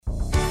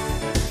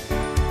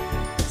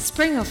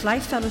Spring of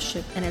Life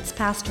Fellowship and its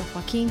pastor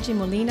Joaquin G.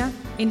 Molina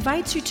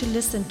invites you to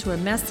listen to a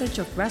message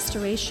of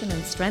restoration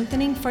and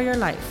strengthening for your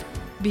life.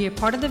 Be a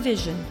part of the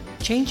vision,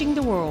 changing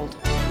the world.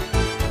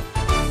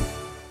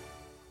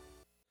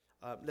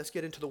 Let's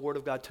get into the Word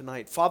of God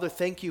tonight. Father,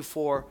 thank you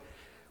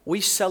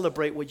we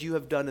celebrate what you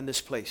have done in this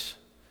place.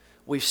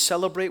 We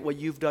celebrate what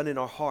you've done in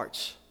our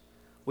hearts.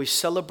 We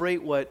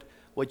celebrate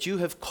what you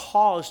have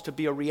caused to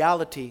be a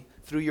reality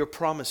through your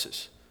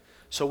promises.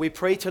 So we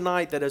pray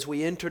tonight that as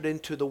we entered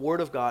into the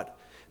Word of God,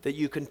 that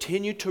you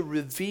continue to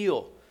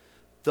reveal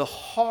the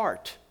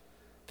heart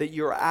that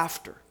you're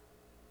after.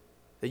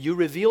 That you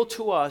reveal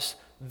to us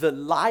the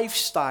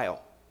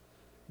lifestyle,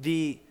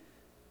 the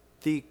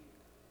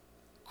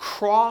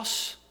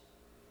cross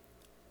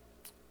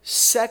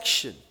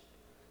section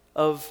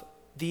of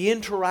the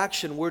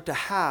interaction we're to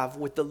have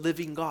with the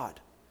living God.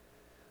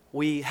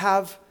 We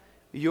have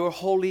your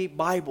holy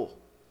Bible,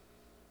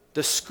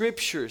 the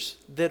scriptures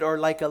that are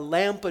like a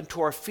lamp unto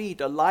our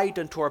feet, a light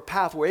unto our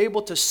path. We're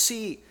able to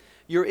see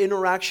your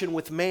interaction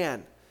with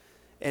man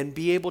and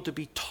be able to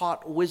be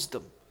taught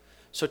wisdom.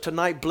 So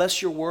tonight,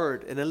 bless your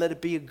word and then let it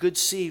be a good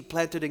seed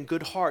planted in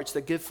good hearts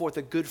that give forth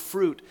a good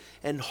fruit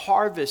and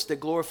harvest that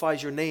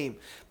glorifies your name.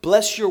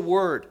 Bless your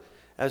word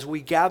as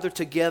we gather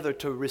together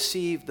to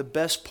receive the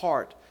best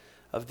part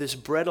of this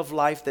bread of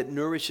life that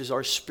nourishes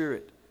our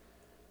spirit.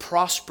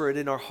 Prosper it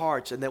in our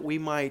hearts and that we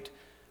might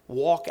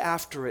walk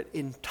after it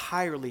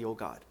entirely, O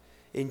God.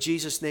 In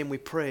Jesus' name we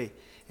pray.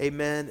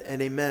 Amen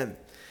and amen.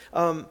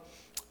 I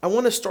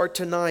want to start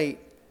tonight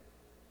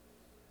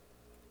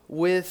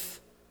with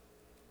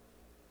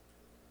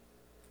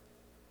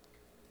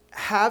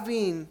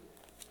having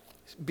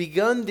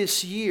begun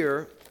this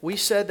year. We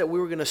said that we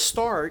were going to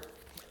start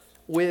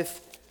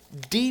with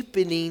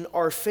deepening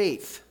our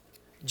faith.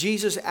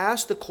 Jesus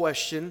asked the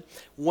question,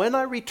 when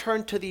I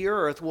return to the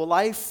earth, will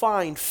I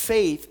find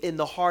faith in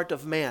the heart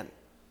of man?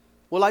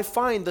 Will I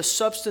find the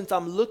substance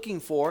I'm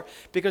looking for?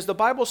 Because the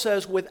Bible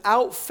says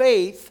without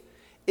faith,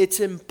 it's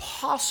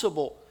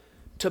impossible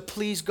to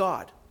please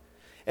God.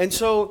 And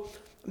so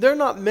there are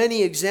not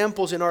many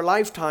examples in our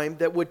lifetime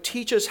that would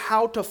teach us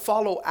how to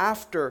follow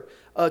after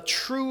a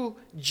true,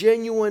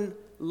 genuine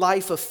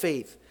life of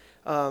faith.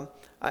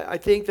 I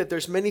think that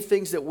there's many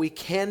things that we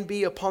can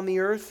be upon the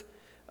earth.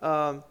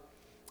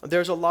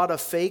 There's a lot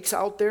of fakes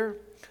out there.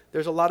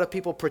 There's a lot of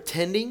people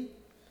pretending.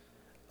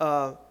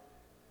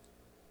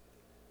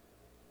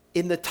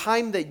 In the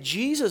time that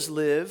Jesus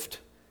lived,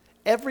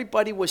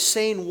 everybody was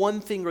saying one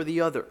thing or the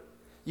other.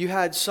 You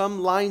had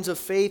some lines of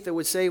faith that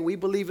would say, we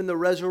believe in the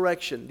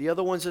resurrection. The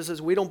other ones that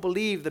says, we don't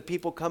believe that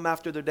people come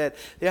after they're dead.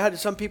 They had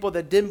some people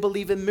that didn't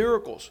believe in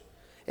miracles.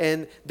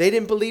 And they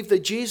didn't believe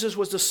that Jesus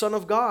was the Son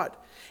of God.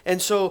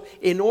 And so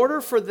in order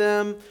for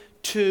them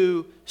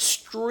to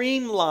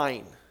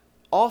streamline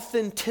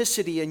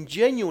authenticity and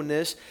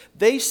genuineness,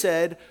 they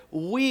said,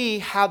 we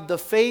have the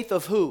faith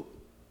of who?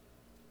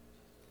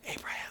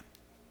 Abraham.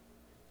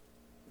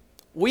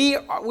 We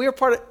are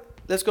part of,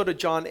 let's go to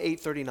John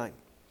 8:39.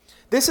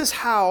 This is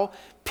how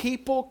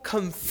people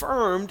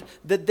confirmed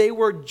that they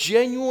were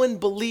genuine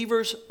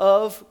believers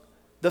of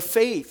the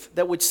faith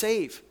that would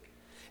save.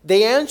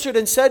 They answered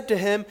and said to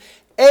him,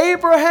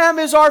 Abraham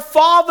is our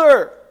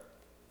father.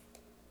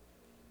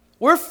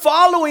 We're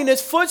following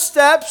his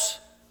footsteps.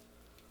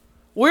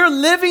 We're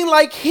living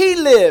like he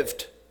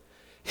lived.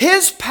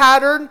 His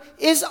pattern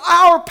is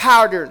our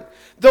pattern.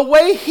 The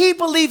way he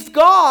believed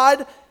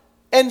God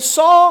and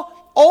saw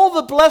all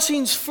the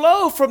blessings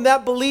flow from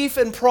that belief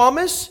and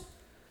promise,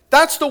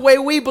 that's the way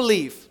we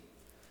believe.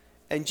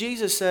 And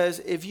Jesus says,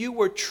 if you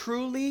were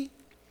truly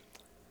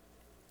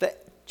the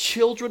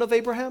children of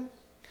Abraham,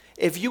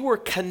 if you were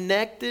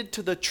connected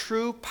to the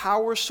true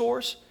power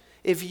source,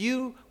 if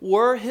you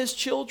were his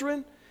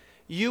children,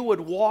 you would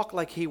walk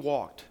like he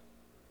walked.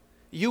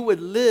 You would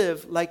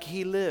live like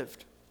he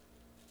lived.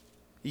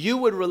 You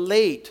would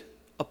relate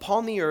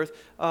upon the earth.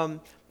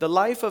 The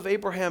life of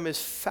Abraham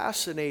is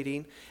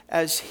fascinating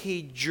as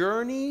he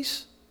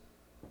journeys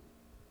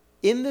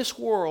in this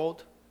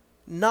world,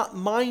 not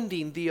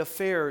minding the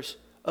affairs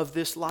of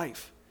this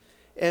life.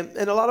 And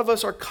a lot of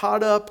us are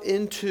caught up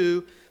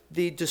into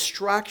the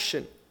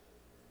distraction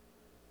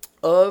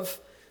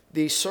of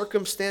the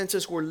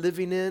circumstances we're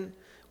living in.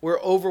 We're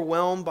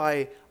overwhelmed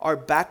by our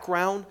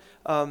background.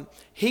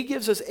 He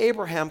gives us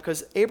Abraham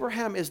because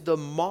Abraham is the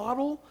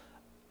model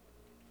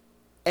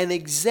and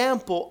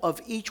example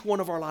of each one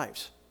of our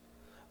lives.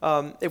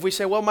 If we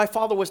say, well, my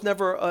father was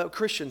never a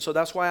Christian, so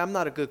that's why I'm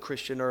not a good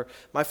Christian. Or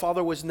my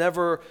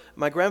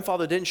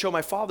grandfather didn't show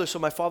my father, so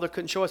my father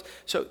couldn't show us.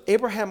 So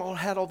Abraham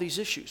had all these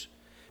issues.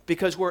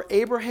 Because where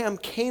Abraham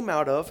came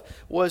out of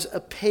was a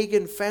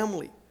pagan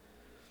family.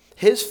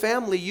 His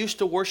family used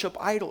to worship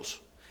idols.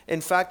 In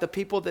fact, the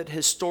people that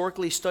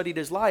historically studied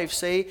his life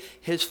say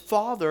his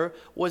father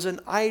was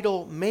an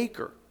idol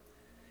maker.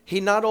 He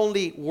not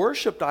only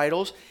worshipped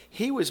idols,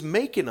 he was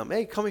making them.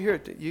 Hey, come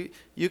here.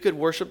 You could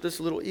worship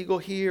this little eagle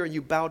here, and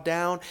you bow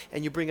down,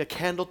 and you bring a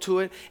candle to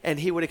it. And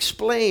he would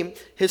explain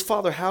his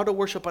father how to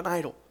worship an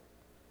idol,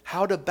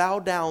 how to bow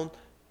down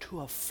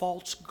to a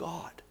false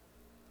god.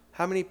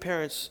 How many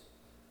parents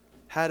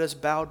had us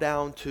bow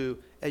down to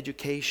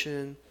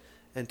education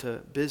and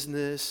to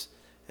business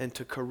and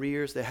to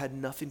careers that had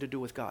nothing to do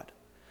with God?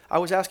 I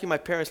was asking my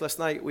parents last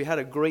night. We had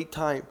a great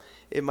time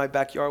in my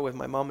backyard with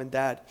my mom and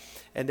dad,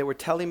 and they were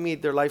telling me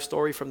their life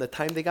story from the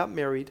time they got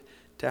married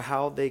to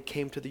how they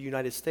came to the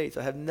United States.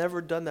 I have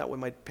never done that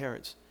with my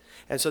parents.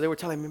 And so they were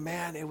telling me,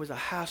 man, it was a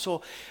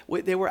hassle.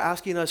 They were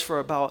asking us for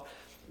about,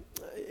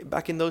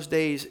 back in those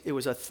days, it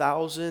was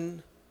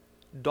 $1,000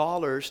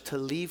 to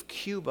leave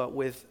Cuba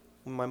with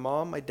my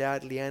mom, my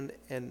dad, Leanne,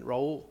 and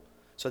Raul.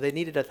 So they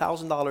needed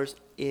 $1,000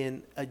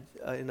 in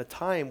a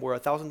time where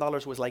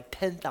 $1,000 was like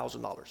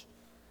 $10,000.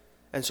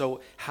 And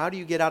so how do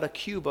you get out of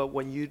Cuba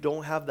when you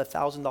don't have the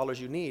 $1,000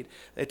 you need?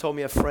 They told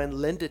me a friend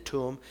lent it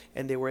to them,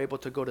 and they were able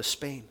to go to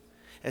Spain.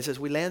 And it says,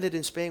 we landed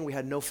in Spain. We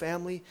had no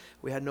family.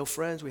 We had no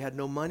friends. We had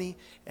no money.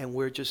 And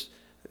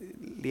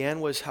Leanne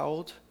was how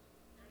old?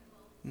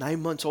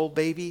 9 months old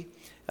baby.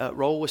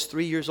 Raul was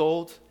 3 years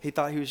old. He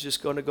thought he was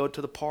just going to go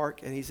to the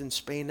park, and he's in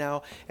Spain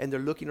now, and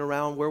they're looking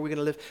around, where are we going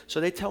to live? So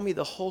they tell me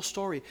the whole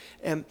story.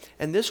 And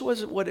this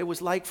was what it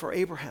was like for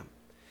Abraham.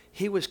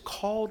 He was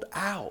called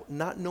out,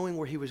 not knowing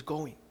where he was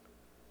going.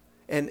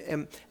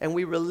 And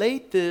we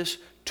relate this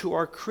to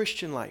our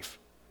Christian life.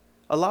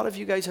 A lot of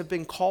you guys have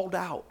been called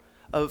out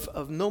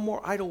of no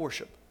more idol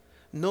worship,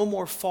 no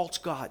more false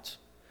gods.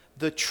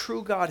 The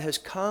true God has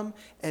come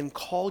and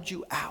called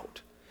you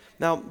out.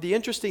 Now, the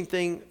interesting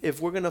thing,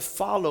 if we're going to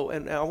follow,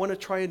 and I want to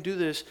try and do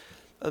this,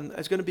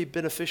 it's going to be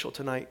beneficial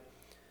tonight,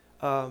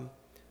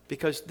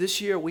 because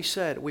this year we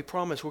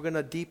promised we're going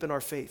to deepen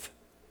our faith.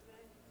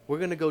 We're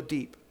going to go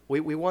deep.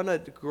 We want to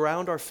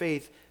ground our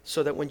faith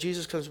so that when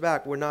Jesus comes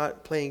back, we're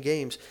not playing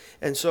games.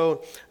 And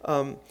so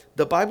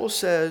the Bible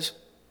says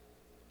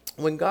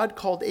when God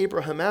called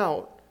Abraham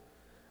out,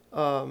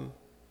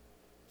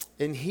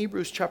 in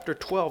Hebrews chapter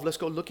 12, let's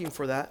go looking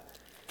for that.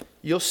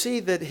 You'll see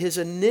that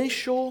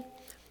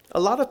a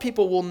lot of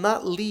people will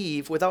not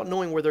leave without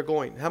knowing where they're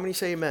going. How many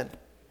say amen?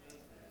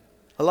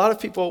 A lot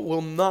of people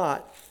will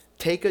not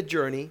take a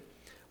journey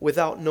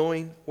without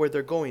knowing where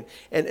they're going.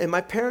 And my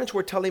parents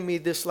were telling me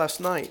this last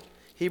night.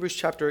 Hebrews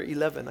chapter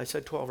 11. I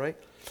said 12, right?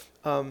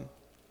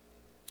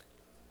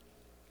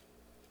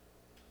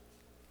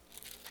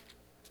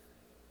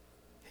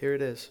 Here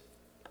it is.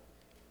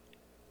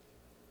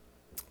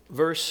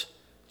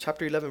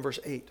 Chapter 11, verse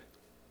 8.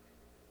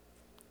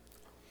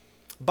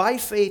 By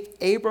faith,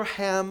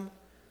 Abraham,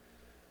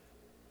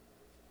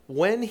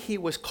 when he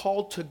was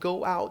called to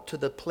go out to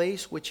the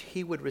place which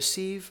he would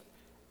receive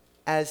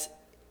as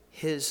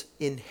his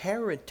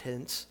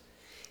inheritance,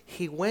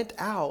 he went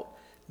out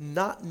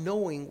not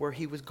knowing where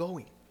he was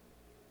going.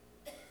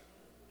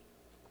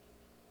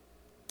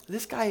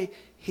 This guy,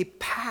 he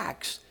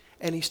packs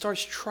and he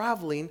starts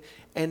traveling,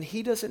 and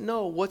he doesn't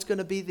know what's going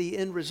to be the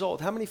end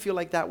result. How many feel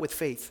like that with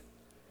faith?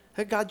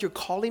 Hey, God, you're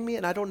calling me,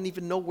 and I don't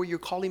even know where you're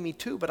calling me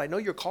to, but I know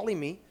you're calling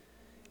me.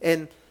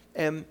 And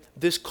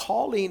this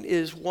calling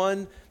is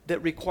one that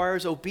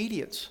requires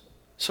obedience.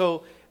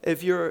 So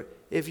if you're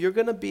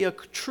going to be a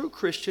true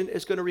Christian,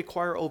 it's going to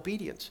require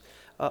obedience.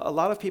 A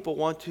lot of people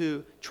want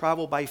to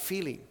travel by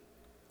feeling.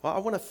 Well, I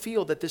want to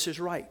feel that this is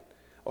right.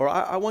 Or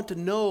I want to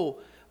know.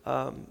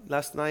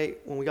 Last night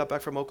when we got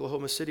back from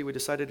Oklahoma City, we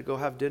decided to go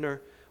have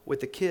dinner with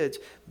the kids.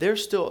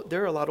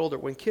 They're a lot older.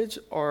 When kids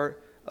are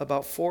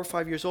about 4 or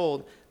 5 years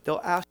old,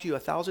 they'll ask you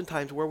 1,000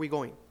 times, where are we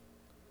going?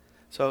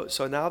 So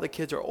now the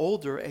kids are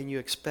older, and you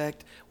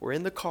expect, we're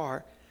in the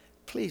car,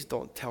 please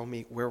don't tell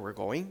me where we're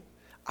going.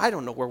 I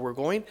don't know where we're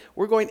going.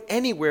 We're going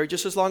anywhere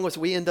just as long as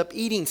we end up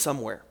eating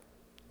somewhere,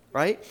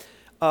 right?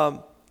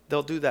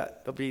 They'll do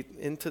that. They'll be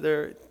into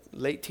their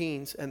late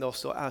teens, and they'll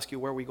still ask you,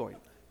 where are we going?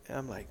 And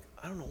I'm like,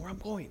 I don't know where I'm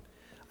going.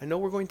 I know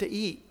we're going to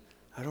eat.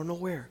 I don't know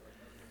where.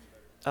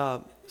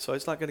 So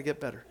it's not going to get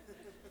better.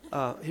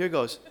 Here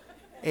goes.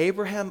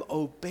 Abraham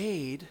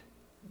obeyed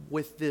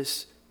with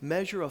this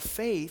measure of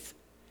faith.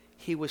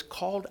 He was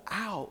called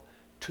out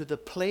to the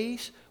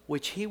place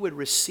which he would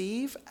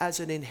receive as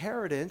an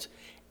inheritance,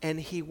 and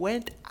he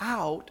went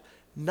out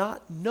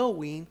not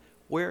knowing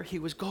where he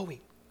was going.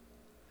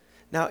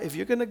 Now, if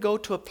you're going to go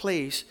to a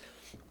place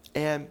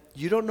and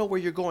you don't know where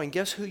you're going,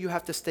 guess who you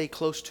have to stay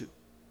close to?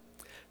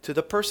 To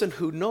the person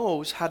who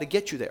knows how to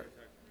get you there.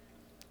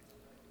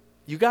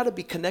 You got to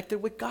be connected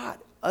with God.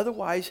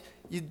 Otherwise,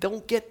 you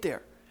don't get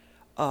there.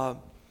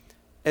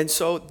 And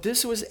so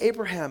this was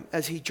Abraham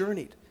as he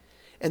journeyed.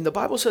 And the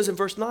Bible says in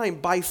verse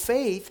 9, by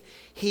faith,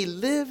 he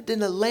lived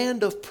in a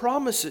land of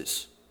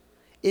promises,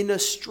 in a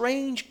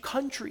strange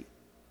country.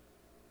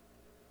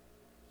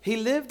 He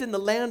lived in the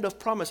land of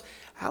promise.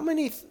 How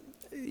many,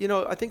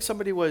 I think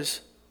it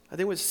was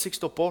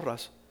Sixto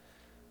Porras.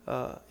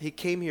 He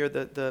came here,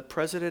 the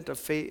president of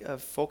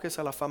Focus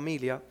a la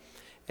Familia,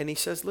 and he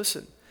says,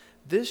 listen,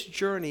 this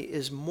journey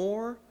is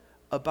more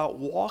about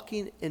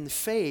walking in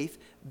faith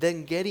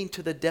than getting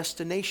to the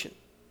destination.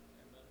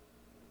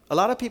 A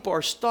lot of people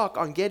are stuck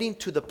on getting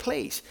to the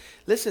place.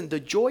 Listen, the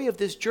joy of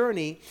this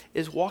journey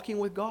is walking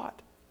with God.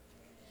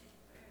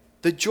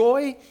 The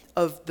joy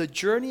of the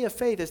journey of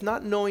faith is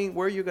not knowing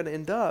where you're going to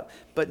end up,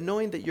 but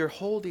knowing that you're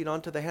holding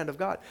onto the hand of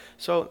God.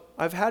 So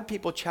I've had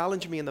people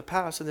challenge me in the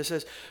past, and they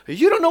says,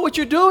 you don't know what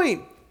you're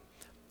doing.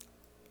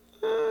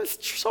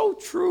 It's so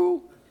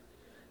true.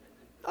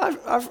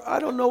 I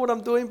don't know what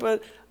I'm doing,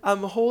 but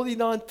I'm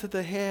holding on to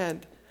the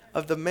hand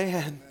of the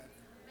man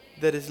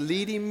that is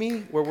leading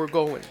me where we're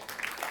going.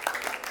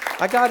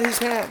 I got his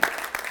hand.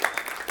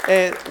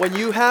 And when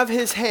you have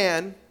his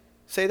hand,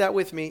 say that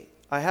with me,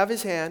 I have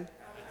his hand.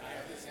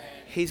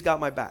 He's got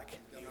my back.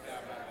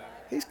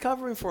 He's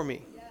covering for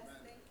me.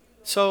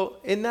 So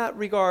in that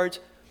regard,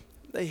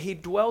 he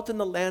dwelt in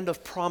the land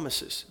of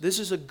promises. This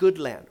is a good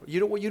land. You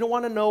don't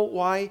want to know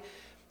why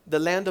the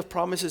land of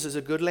promises is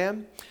a good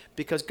land?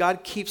 Because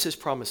God keeps his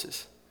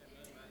promises.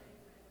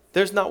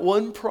 There's not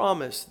one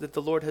promise that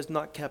the Lord has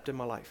not kept in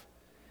my life.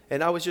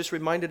 And I was just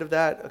reminded of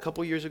that a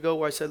couple years ago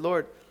where I said,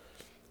 Lord,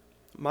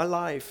 my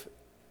life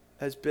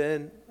has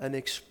been an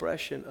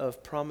expression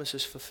of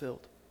promises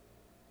fulfilled.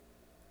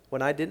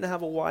 When I didn't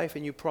have a wife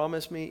and you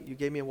promised me, you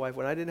gave me a wife.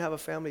 When I didn't have a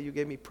family, you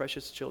gave me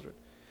precious children.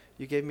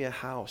 You gave me a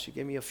house. You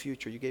gave me a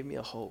future. You gave me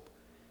a hope.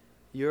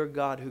 You're a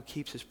God who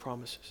keeps his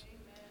promises.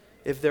 Amen.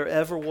 If there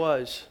ever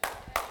was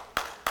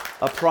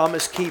a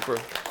promise keeper,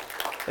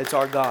 it's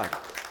our God.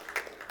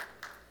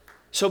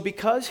 So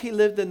because he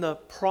lived in the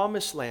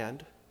promised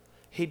land,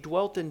 he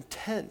dwelt in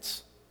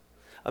tents.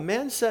 A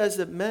man says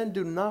that men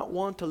do not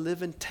want to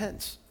live in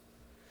tents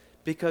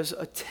because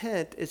a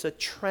tent is a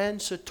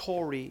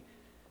transitory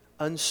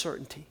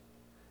uncertainty.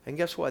 And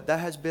guess what? That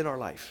has been our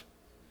life.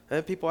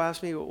 And people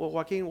ask me, well,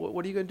 Joaquin,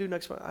 what are you going to do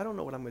next month? I don't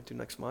know what I'm going to do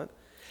next month.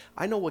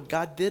 I know what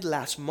God did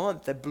last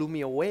month that blew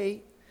me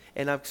away.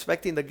 And I'm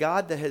expecting the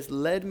God that has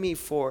led me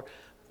for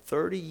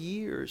 30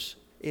 years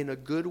in a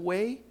good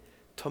way.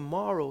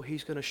 Tomorrow,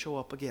 he's going to show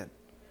up again.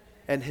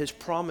 And his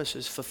promise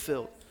is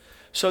fulfilled.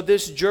 So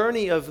this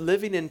journey of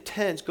living in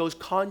tents goes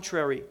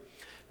contrary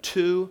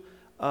to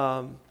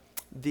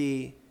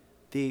the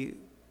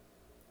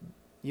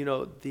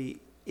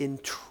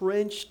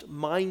entrenched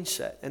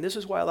mindset. And this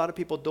is why a lot of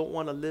people don't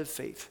want to live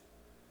faith.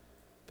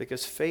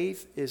 Because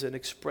faith is an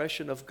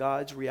expression of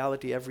God's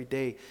reality every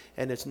day.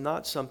 And it's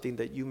not something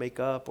that you make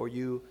up or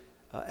you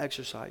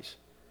exercise.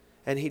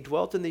 And he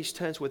dwelt in these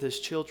tents with his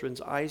children,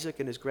 Isaac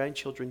and his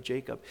grandchildren,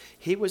 Jacob.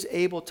 He was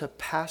able to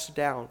pass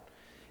down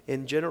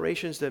in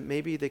generations that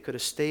maybe they could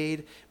have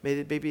stayed,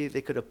 maybe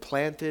they could have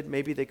planted,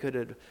 maybe they could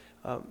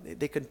have,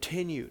 they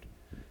continued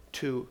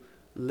to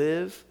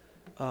live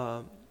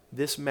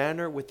this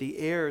manner with the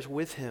heirs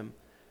with him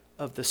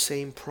of the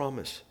same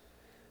promise.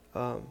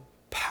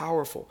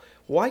 Powerful.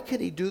 Why could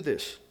he do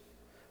this?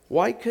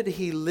 Why could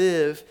he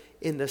live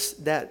in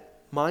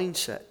that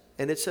mindset?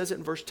 And it says it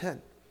in verse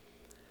 10.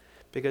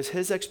 Because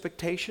his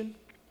expectation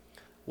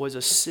was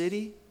a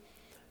city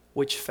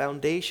which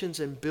foundations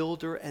and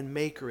builder and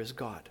maker is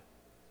God.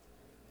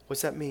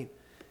 What's that mean?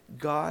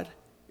 God,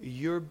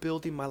 you're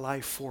building my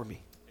life for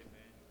me. Amen.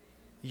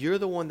 You're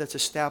the one that's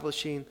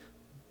establishing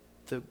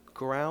the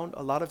ground.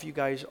 A lot of you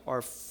guys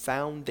are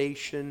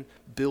foundation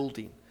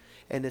building.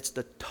 And it's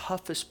the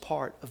toughest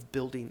part of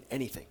building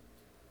anything.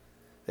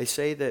 They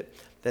say that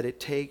it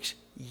takes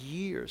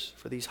years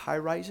for these high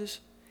rises.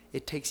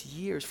 It takes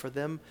years for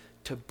them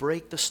to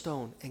break the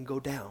stone and go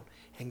down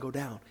and go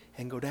down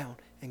and go down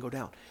and go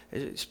down.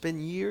 It's been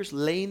years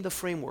laying the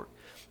framework.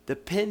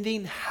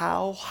 Depending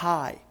how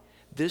high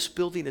this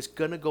building is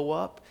going to go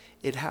up,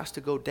 it has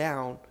to go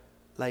down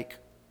like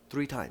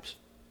 3 times.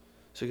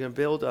 So you're going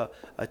to build a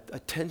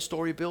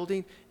 10-story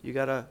building, you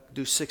got to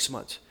do 6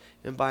 months.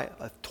 And by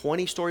a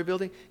 20-story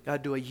building, you got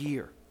to do a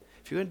year.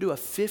 If you're going to do a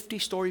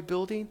 50-story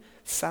building,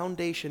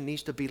 foundation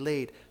needs to be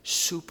laid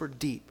super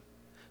deep.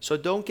 So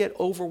don't get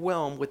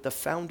overwhelmed with the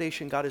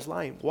foundation God is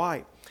laying.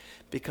 Why?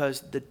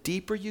 Because the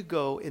deeper you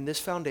go in this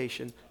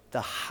foundation,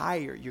 the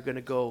higher you're going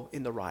to go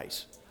in the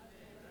rise.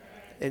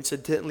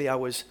 Incidentally,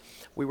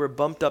 we were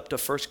bumped up to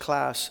first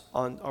class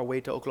on our way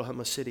to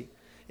Oklahoma City.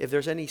 If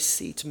there's any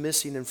seats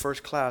missing in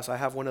first class, I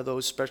have one of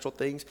those special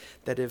things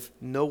that if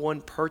no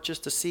one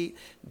purchased a seat,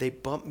 they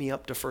bump me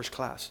up to first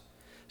class.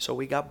 So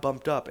we got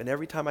bumped up. And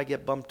every time I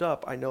get bumped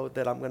up, I know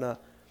that I'm going to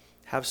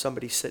have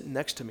somebody sitting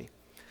next to me.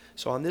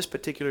 So on this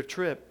particular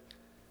trip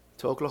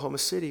to Oklahoma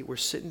City, we're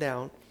sitting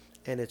down,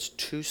 and it's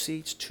 2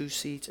 seats, 2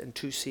 seats, and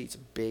 2 seats,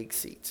 big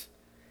seats.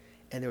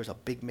 And there was a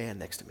big man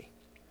next to me.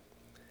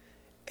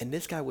 And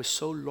this guy was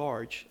so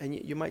large, and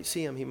you might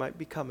see him, he might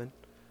be coming.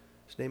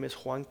 His name is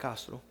Juan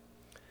Castro.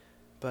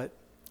 But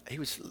he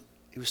was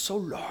so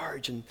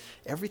large, and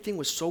everything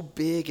was so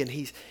big, and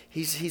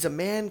he's a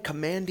man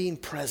commanding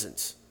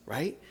presence,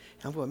 right?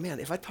 And I'm going,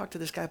 man, if I talk to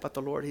this guy about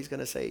the Lord, he's going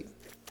to say,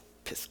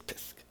 pisk,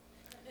 pisk.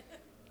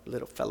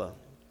 Little fella,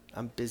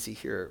 I'm busy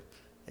here,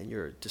 and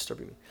you're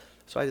disturbing me.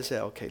 So I just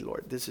said, okay,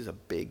 Lord, this is a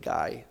big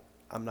guy.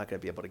 I'm not going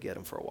to be able to get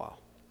him for a while.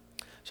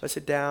 So I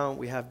sit down,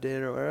 we have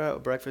dinner,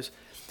 breakfast,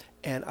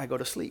 and I go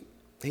to sleep.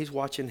 He's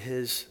watching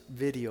his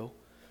video,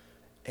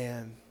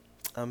 and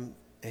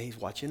he's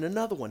watching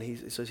another one.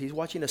 He's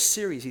watching a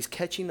series. He's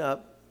catching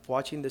up,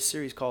 watching this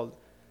series called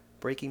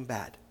Breaking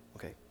Bad.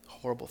 Okay,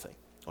 horrible thing.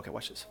 Okay,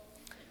 watch this.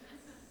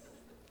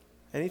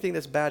 Anything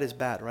that's bad is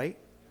bad, right?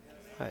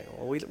 All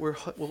right,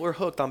 well, we're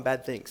hooked on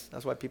bad things.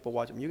 That's why people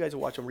watch them. You guys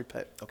will watch them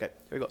repent. Okay,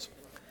 here it goes.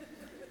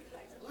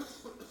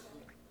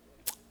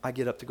 I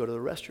get up to go to the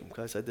restroom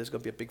because I said there's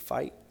going to be a big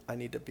fight. I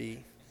need to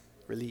be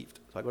relieved.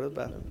 So I go to the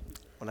bathroom.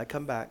 When I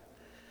come back,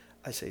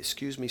 I say,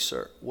 excuse me,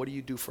 sir, what do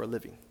you do for a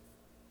living?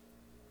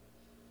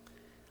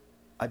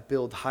 I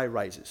build high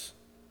rises.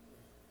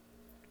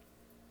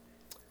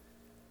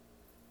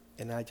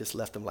 And I just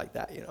left him like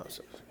that, you know.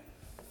 So.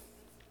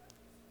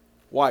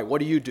 Why? What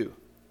do you do?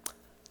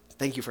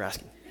 Thank you for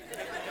asking.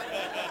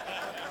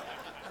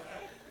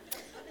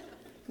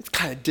 It's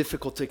kind of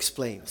difficult to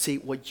explain. See,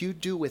 what you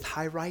do with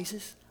high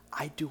rises,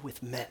 I do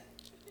with men.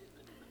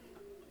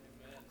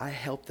 I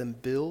help them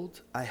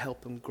build, I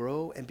help them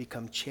grow and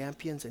become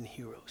champions and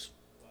heroes.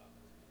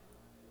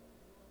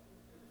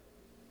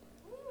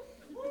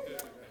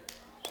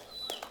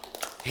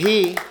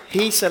 He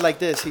said like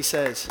this, he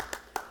says,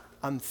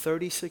 I'm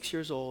 36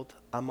 years old,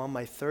 I'm on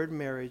my third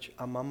marriage,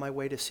 I'm on my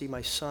way to see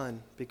my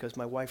son because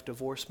my wife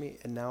divorced me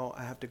and now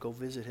I have to go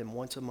visit him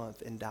once a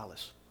month in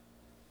Dallas.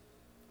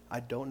 I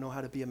don't know how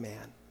to be a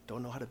man,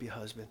 don't know how to be a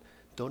husband,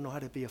 don't know how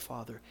to be a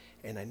father,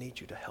 and I need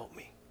you to help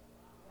me.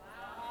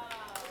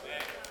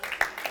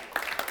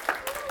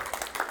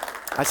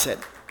 I said,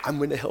 I'm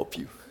going to help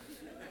you.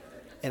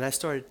 And I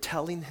started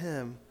telling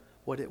him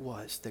what it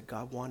was that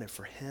God wanted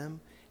for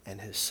him and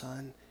his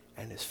son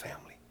and his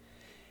family.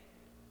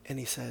 And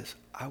he says,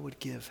 I would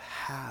give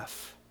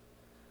half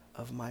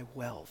of my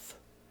wealth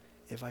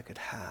if I could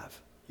have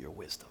your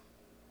wisdom.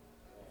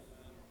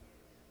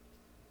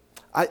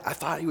 I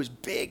thought he was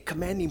big,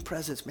 commanding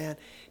presence, man.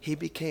 He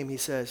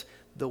says,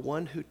 the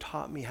one who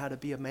taught me how to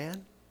be a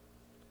man,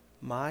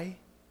 my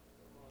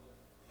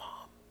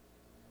mom.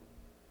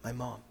 My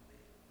mom.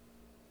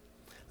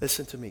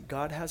 Listen to me.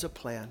 God has a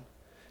plan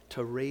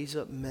to raise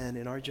up men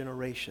in our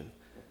generation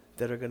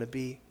that are going to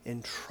be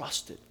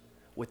entrusted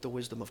with the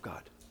wisdom of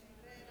God.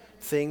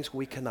 Things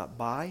we cannot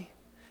buy,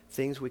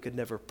 things we could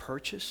never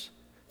purchase,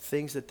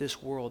 things that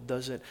this world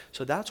doesn't.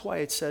 So that's why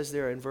it says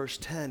there in verse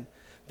 10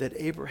 that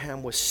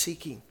Abraham was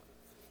seeking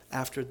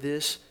after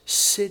this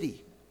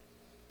city.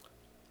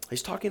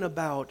 He's talking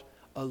about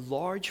a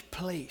large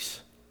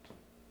place.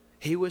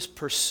 He was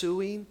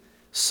pursuing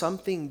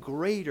something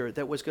greater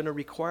that was going to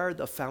require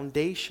the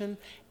foundation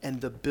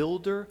and the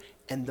builder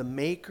and the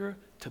maker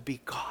to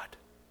be God.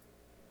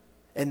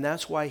 And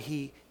that's why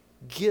he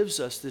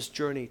gives us this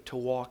journey to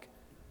walk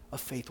a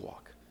faith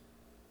walk.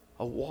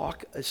 A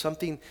walk is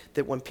something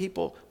that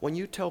when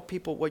you tell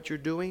people what you're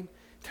doing,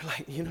 they're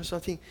like, you know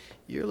something,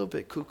 you're a little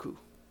bit cuckoo.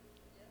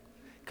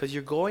 Because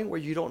you're going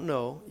where you don't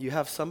know, you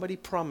have somebody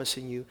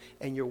promising you,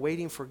 and you're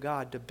waiting for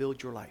God to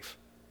build your life.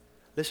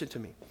 Listen to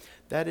me.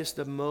 That is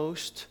the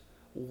most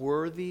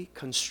worthy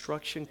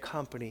construction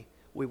company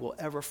we will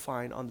ever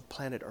find on the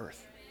planet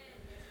Earth,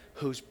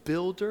 whose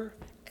builder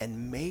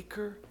and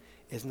maker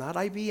is not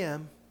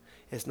IBM,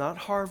 it's not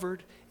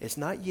Harvard, it's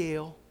not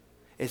Yale,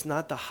 it's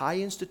not the high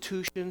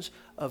institutions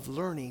of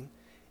learning,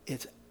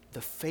 it's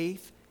the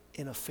faith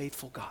in a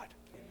faithful God.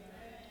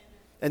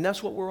 And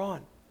that's what we're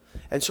on.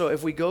 And so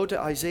if we go to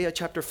Isaiah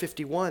chapter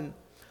 51,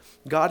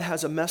 God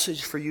has a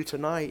message for you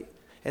tonight.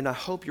 And I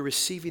hope you're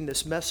receiving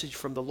this message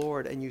from the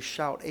Lord and you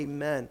shout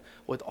amen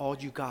with all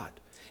you got.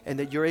 And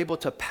that you're able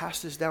to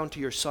pass this down to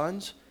your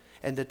sons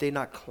and that they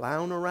not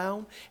clown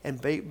around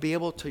and be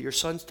able to your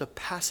sons to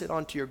pass it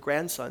on to your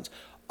grandsons.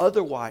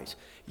 Otherwise,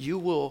 you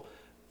will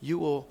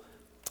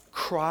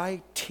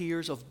cry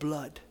tears of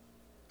blood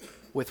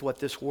with what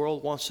this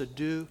world wants to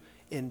do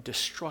in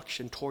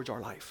destruction towards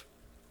our life.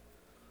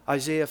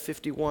 Isaiah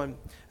 51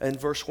 and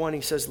verse 1,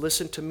 he says,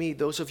 listen to me,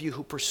 those of you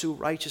who pursue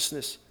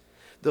righteousness,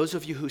 those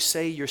of you who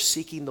say you're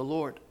seeking the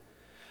Lord,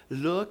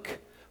 look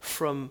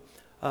to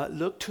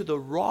the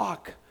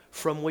rock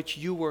from which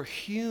you were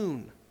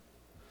hewn.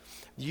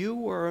 You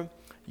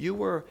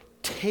were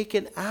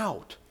taken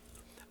out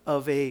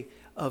of a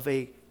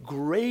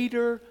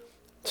greater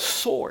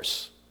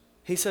source.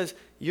 He says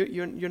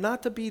you're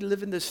not to be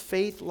living this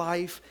faith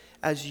life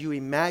as you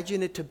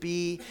imagine it to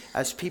be,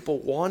 as people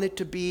want it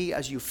to be,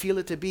 as you feel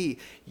it to be.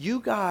 You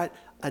got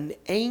an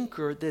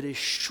anchor that is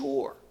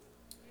sure.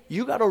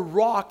 You got a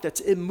rock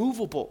that's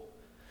immovable.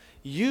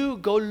 You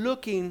go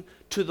looking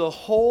to the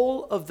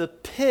hole of the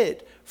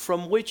pit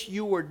from which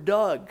you were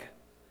dug.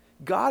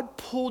 God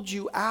pulled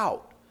you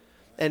out.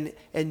 And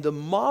the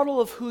model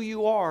of who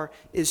you are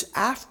is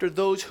after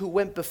those who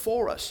went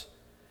before us.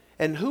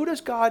 And who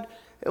does God,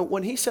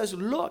 when he says,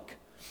 look,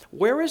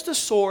 where is the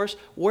source?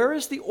 Where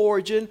is the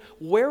origin?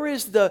 Where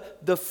is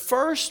the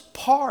first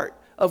part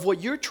of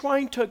what you're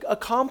trying to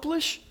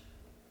accomplish?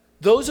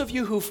 Those of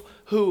you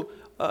who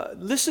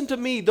listen to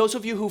me, those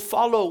of you who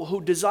follow,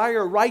 who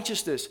desire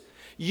righteousness,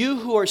 you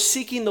who are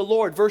seeking the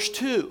Lord. Verse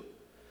 2,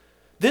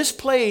 this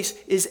place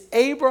is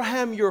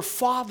Abraham your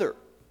father.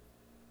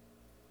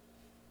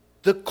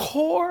 The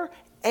core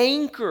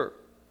anchor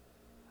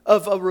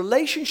of a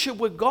relationship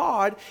with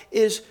God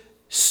is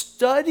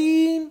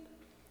studying,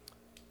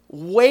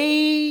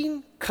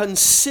 weighing,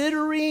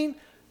 considering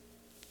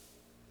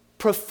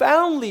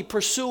profoundly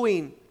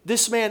pursuing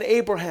this man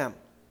Abraham.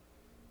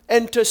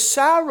 And to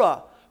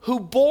Sarah, who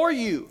bore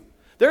you.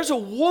 There's a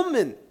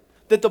woman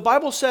that the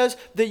Bible says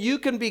that you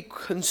can be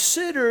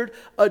considered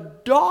a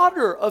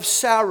daughter of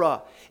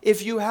Sarah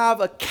if you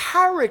have a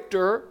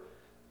character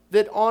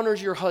that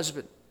honors your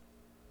husband.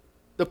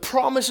 The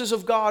promises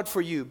of God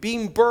for you,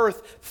 being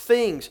birthed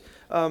things.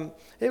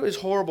 It was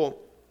horrible.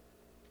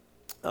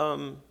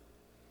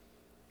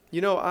 You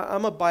know,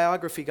 I'm a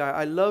biography guy.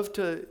 I love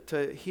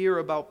to hear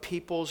about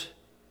people's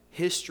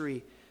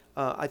history.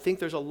 I think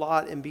there's a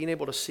lot in being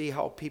able to see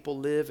how people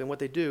live and what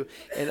they do.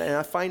 And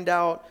I find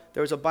out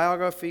there's a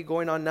biography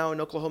going on now in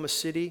Oklahoma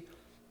City.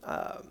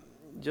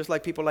 Just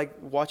like people like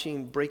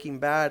watching Breaking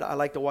Bad, I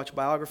like to watch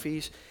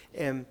biographies.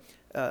 And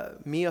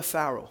Mia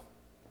Farrow,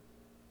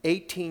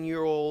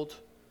 18-year-old,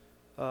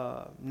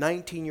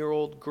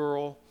 19-year-old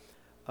girl,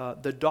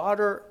 the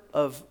daughter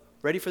of,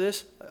 ready for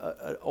this?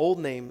 An old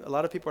name. A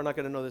lot of people are not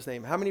going to know this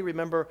name. How many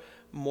remember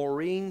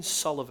Maureen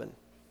Sullivan?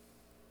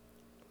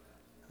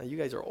 You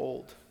guys are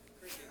old.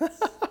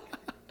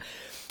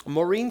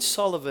 Maureen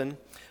Sullivan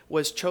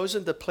was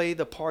chosen to play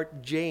the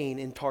part Jane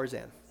in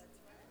Tarzan.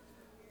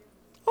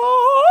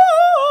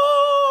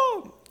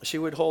 Oh! She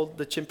would hold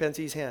the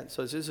chimpanzee's hand.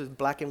 So this is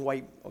black and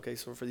white. Okay,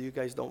 so for you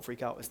guys, don't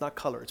freak out. It's not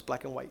color. It's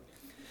black and white.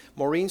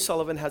 Maureen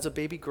Sullivan has a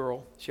baby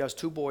girl. She has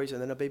 2 boys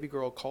and then a baby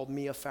girl called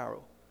Mia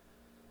Farrow.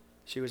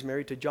 She was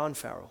married to John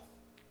Farrow,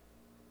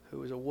 who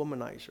was a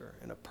womanizer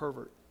and a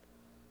pervert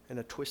and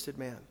a twisted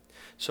man.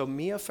 So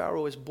Mia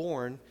Farrow is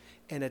born,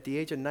 and at the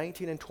age of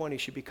 19 and 20,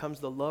 she becomes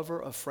the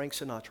lover of Frank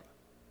Sinatra.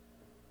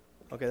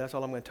 Okay, that's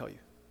all I'm going to tell you.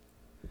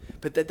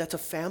 But that's a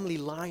family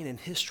line in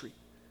history.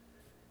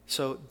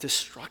 So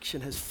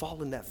destruction has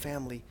fallen that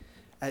family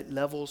at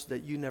levels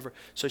that you never.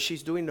 So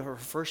she's doing her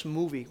first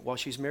movie while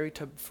she's married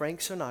to Frank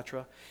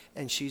Sinatra,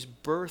 and she's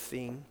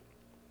birthing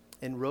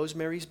in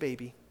Rosemary's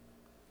Baby,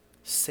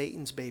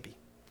 Satan's baby.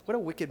 What a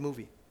wicked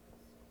movie.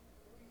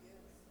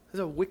 This is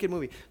a wicked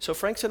movie. So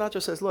Frank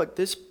Sinatra says, look,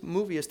 this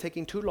movie is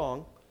taking too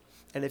long,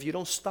 and if you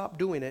don't stop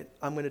doing it,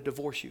 I'm going to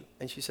divorce you.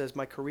 And she says,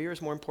 my career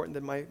is more important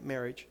than my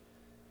marriage.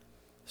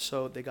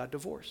 So they got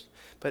divorced.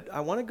 But I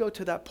want to go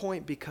to that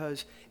point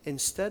because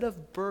instead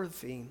of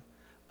birthing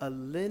a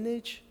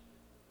lineage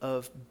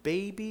of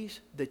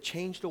babies that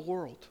change the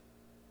world,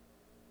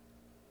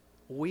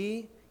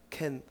 we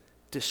can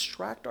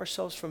distract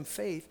ourselves from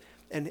faith.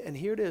 And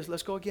here it is.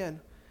 Let's go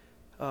again.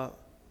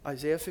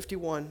 Isaiah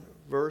 51,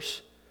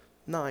 verse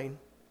 9,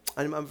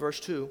 and verse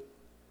 2.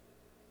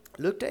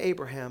 Look to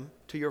Abraham,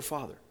 to your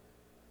father.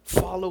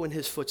 Follow in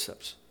his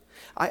footsteps.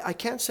 I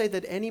can't say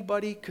that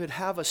anybody could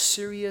have a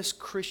serious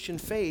Christian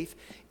faith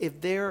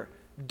if they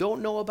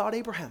don't know about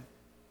Abraham.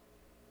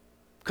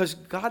 Because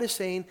God is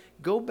saying,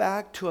 go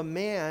back to a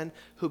man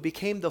who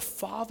became the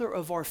father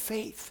of our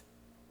faith.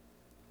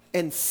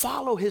 And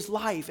follow his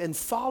life and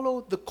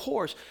follow the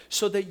course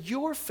so that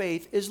your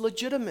faith is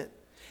legitimate.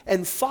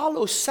 And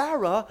follow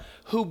Sarah,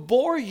 who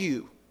bore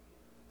you.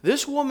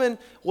 This woman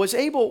was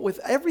able, with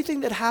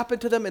everything that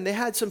happened to them, and they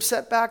had some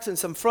setbacks and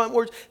some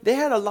frontwards, they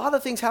had a lot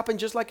of things happen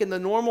just like in the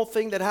normal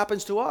thing that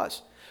happens to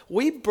us.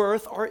 We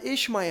birth our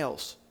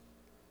Ishmaels.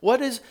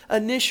 What is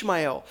an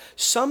Ishmael?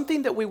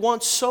 Something that we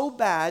want so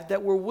bad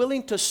that we're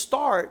willing to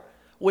start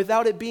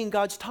without it being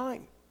God's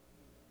time.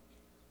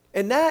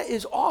 And that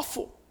is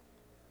awful.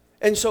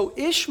 And so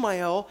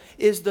Ishmael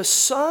is the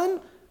son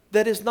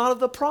that is not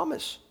of the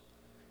promise.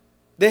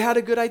 They had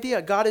a good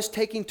idea. God is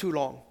taking too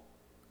long.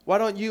 Why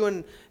don't you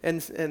and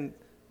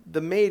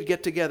the maid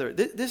get together?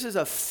 This is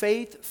a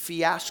faith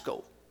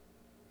fiasco.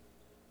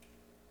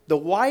 The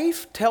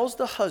wife tells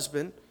the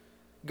husband,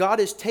 God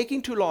is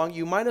taking too long.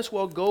 You might as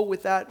well go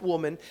with that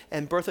woman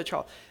and birth a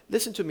child.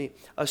 Listen to me.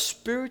 A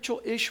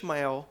spiritual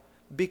Ishmael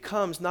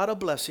becomes not a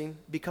blessing,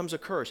 becomes a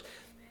curse.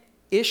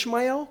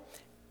 Ishmael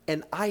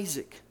and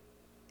Isaac,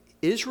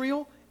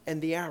 Israel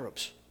and the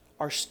Arabs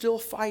are still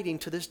fighting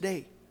to this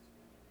day.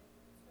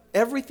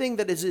 Everything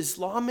that is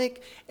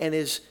Islamic and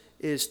is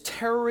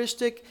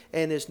terroristic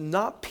and is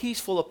not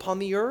peaceful upon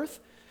the earth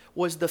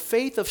was the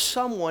faith of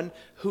someone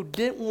who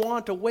didn't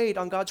want to wait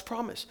on God's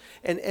promise.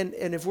 And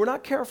if we're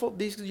not careful,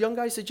 these young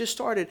guys that just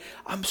started,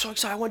 I'm so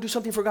excited, I want to do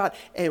something for God.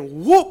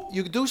 And whoop,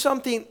 you do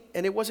something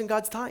and it wasn't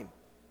God's time.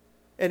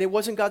 And it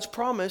wasn't God's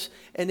promise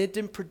and it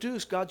didn't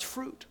produce God's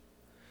fruit.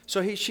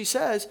 So she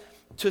says,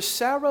 to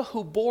Sarah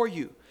who bore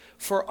you,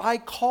 for I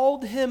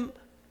called him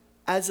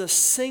as a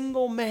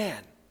single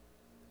man.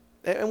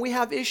 And we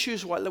have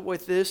issues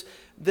with this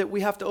that we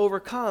have to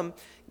overcome.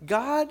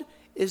 God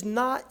is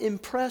not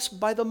impressed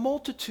by the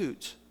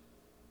multitudes.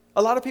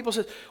 A lot of people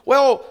say,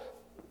 well,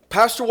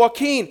 Pastor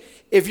Joaquin,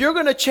 if you're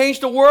going to change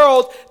the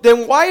world,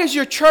 then why is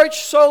your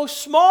church so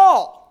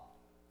small?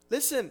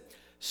 Listen,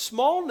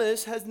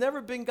 smallness has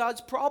never been God's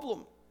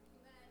problem.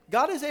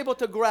 God is able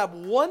to grab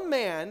one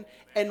man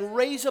and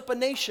raise up a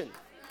nation.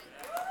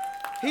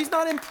 He's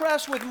not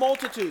impressed with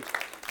multitudes.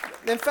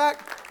 In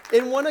fact,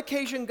 in one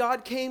occasion,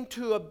 God came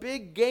to a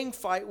big gang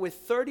fight with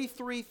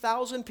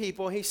 33,000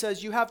 people. He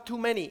says, you have too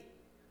many.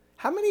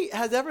 How many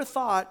has ever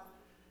thought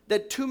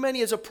that too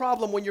many is a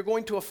problem when you're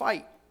going to a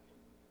fight.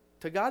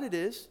 To God it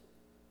is.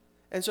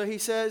 And so he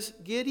says,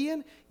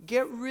 Gideon,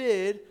 get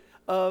rid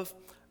of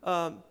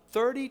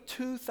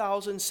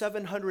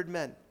 32,700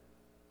 men.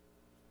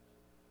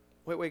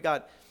 Wait,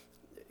 God,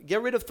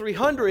 get rid of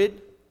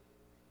 300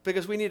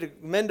 because we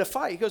need men to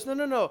fight. He goes,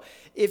 no.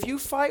 If you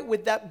fight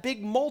with that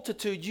big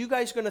multitude, you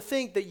guys are going to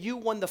think that you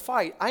won the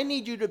fight. I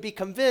need you to be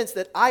convinced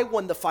that I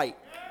won the fight.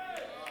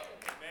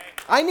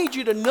 I need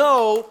you to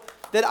know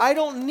that I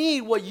don't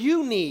need what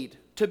you need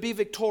to be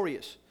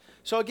victorious.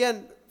 So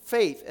again,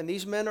 faith. And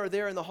these men are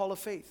there in the hall of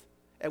faith.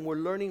 And we're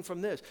learning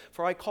from this.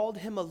 For I called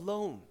him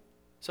alone.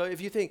 So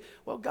if you think,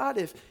 well, God,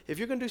 if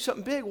you're going to do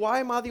something big, why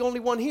am I the only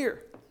one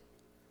here?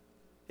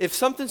 If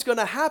something's going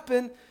to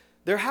happen,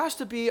 there has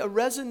to be a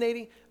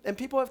resonating. And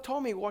people have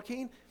told me,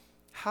 Joaquin,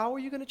 how are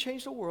you going to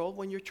change the world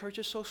when your church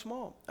is so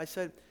small? I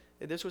said,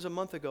 this was a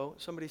month ago.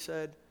 Somebody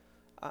said,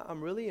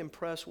 I'm really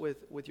impressed with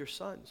your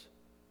sons.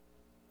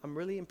 I'm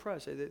really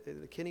impressed.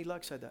 Kenny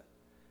Luck said that.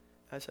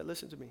 I said,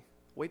 listen to me.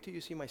 Wait till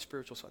you see my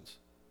spiritual sons.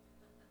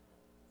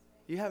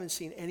 You haven't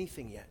seen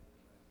anything yet.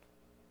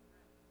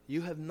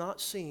 You have not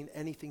seen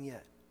anything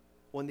yet.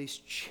 When these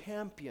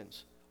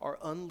champions are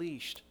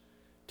unleashed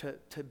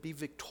to be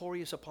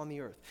victorious upon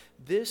the earth.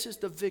 This is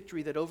the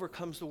victory that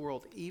overcomes the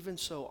world. Even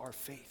so, our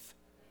faith.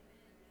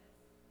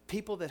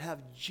 People that have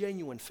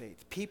genuine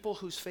faith. People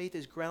whose faith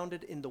is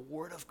grounded in the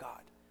Word of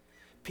God.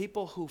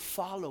 People who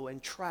follow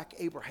and track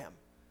Abraham.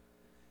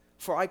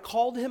 For I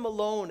called him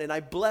alone, and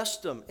I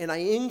blessed him, and I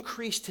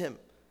increased him.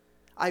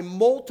 I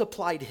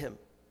multiplied him.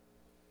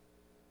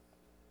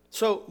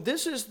 So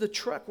this is the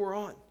trek we're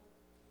on.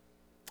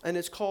 And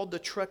it's called the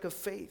trek of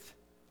faith.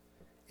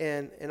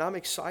 And I'm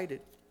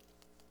excited.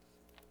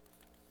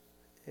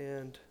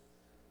 And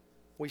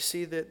we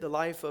see that the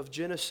life of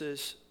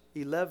Genesis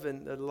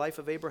 11, the life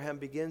of Abraham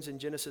begins in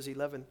Genesis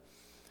 11.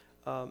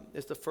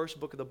 It's the first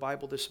book of the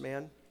Bible, this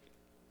man.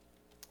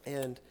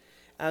 And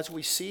as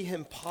we see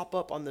him pop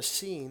up on the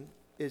scene,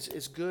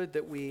 it's good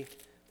that we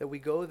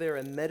go there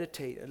and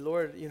meditate. And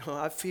Lord,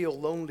 I feel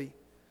lonely.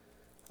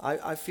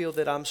 I feel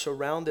that I'm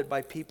surrounded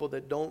by people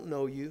that don't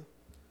know you.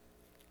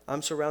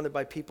 I'm surrounded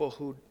by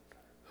people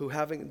who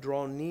haven't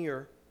drawn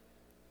near.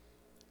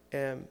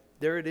 And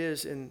there it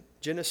is in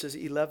Genesis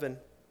 11,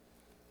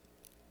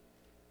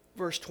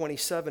 verse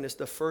 27 is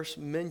the first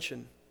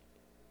mention.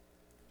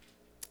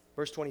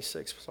 Verse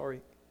 26,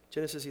 sorry.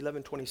 Genesis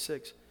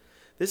 11:26.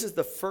 This is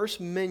the first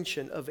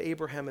mention of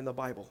Abraham in the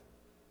Bible.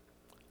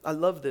 I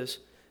love this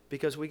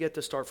because we get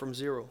to start from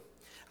zero.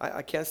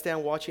 I can't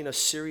stand watching a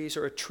series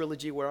or a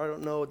trilogy where I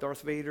don't know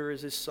Darth Vader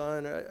is his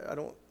son. I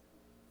don't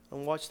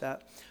watch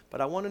that.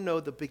 But I want to know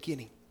the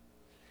beginning.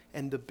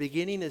 And the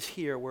beginning is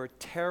here where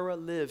Terah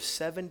lived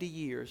 70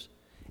 years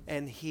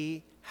and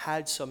he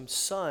had some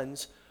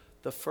sons,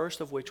 the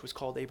first of which was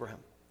called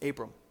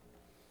Abram.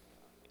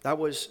 That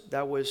was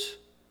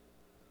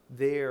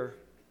there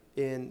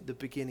in the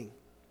beginning.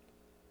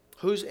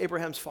 Who's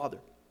Abraham's father?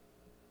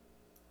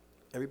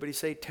 Everybody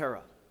say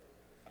Terah.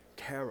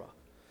 Terah.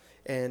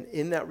 And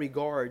in that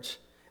regards,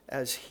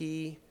 as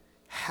he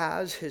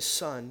has his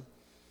son,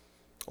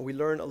 we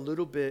learn a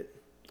little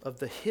bit of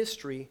the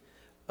history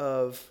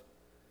of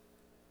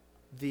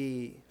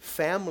the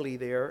family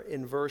there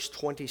in verse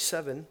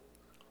 27.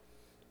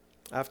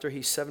 After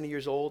he's 70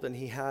 years old and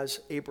he has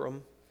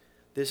Abram,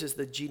 this is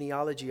the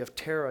genealogy of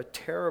Terah.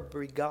 Terah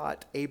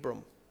begot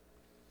Abram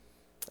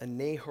and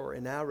Nahor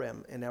and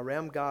Aram. And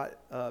Aram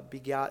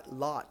begat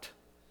Lot.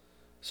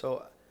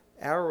 So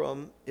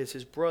Aram is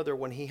his brother.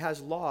 When he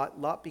has Lot,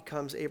 Lot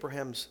becomes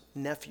Abraham's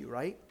nephew,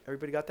 right?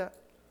 Everybody got that?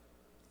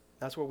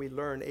 That's where we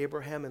learn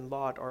Abraham and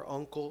Lot are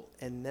uncle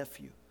and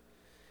nephew.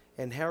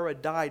 And Terah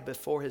died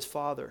before his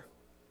father,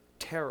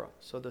 Terah.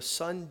 So the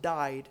son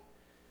died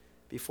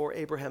before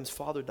Abraham's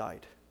father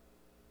died.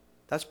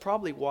 That's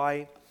probably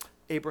why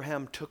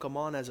Abraham took him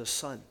on as a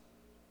son.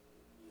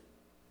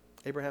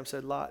 Abraham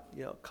said, Lot,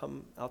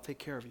 come, I'll take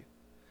care of you.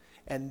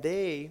 And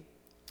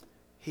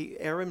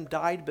Aram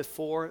died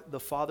before the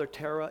father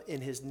Terah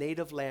in his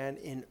native land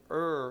in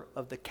Ur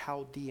of the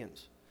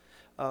Chaldeans.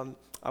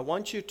 I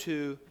want you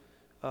to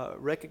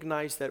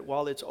recognize that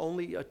while it's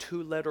only a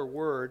 2-letter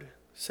word,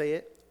 say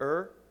it,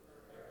 Ur,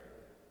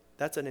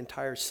 that's an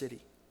entire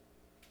city.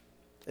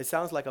 It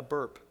sounds like a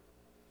burp,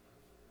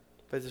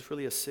 but it's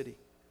really a city.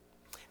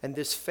 And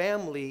this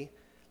family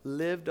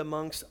lived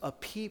amongst a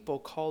people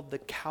called the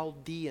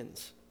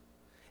Chaldeans.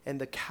 And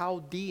the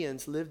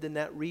Chaldeans lived in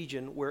that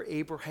region where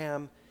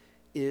Abraham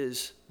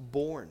is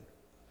born.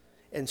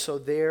 And so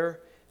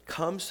there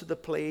comes to the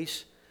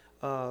place,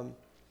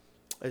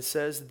 it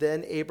says,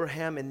 then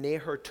Abraham and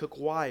Nahor took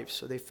wives.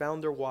 So they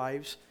found their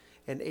wives,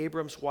 and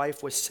Abram's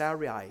wife was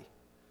Sarai.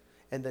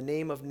 And the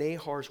name of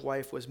Nahor's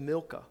wife was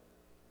Milcah.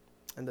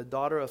 And the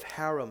daughter of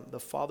Haram, the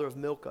father of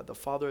Milcah, the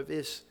father of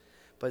Is.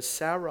 But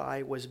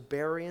Sarai was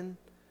barren,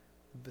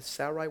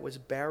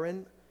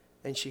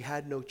 and she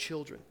had no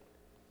children.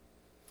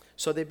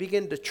 So they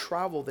begin to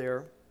travel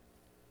there.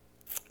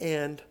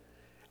 And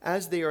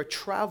as they are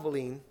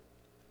traveling,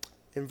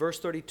 in verse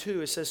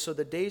 32, it says, so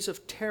the days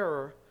of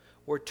terror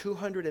were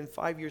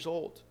 205 years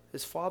old.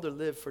 His father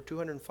lived for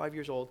 205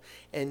 years old.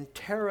 And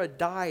Terah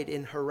died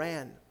in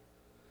Haran.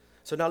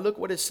 So now look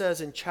what it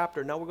says in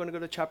now we're going to go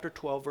to chapter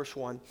 12, verse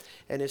 1.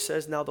 And it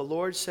says, now the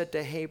Lord said to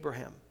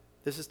Abraham,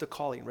 this is the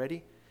calling,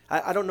 ready?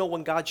 I don't know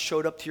when God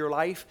showed up to your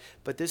life,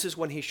 but this is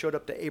when he showed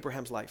up to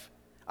Abraham's life.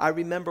 I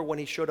remember when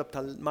he showed up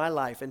to my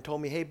life and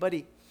told me, hey,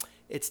 buddy,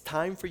 it's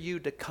time for you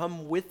to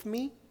come with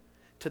me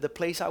to the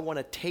place I want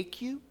to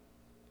take you,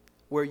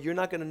 where you're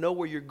not going to know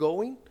where you're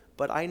going,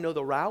 but I know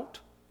the route.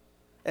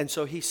 And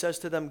so he says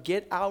to them,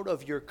 get out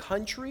of your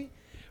country,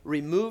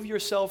 remove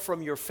yourself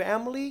from your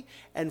family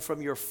and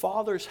from your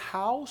father's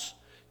house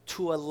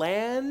to a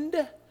land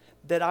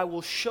that I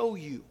will show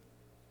you.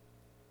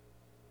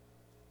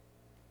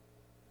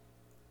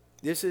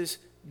 This is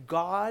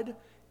God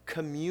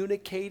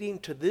communicating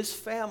to this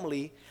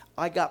family,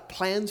 I got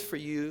plans for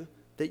you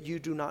that you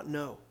do not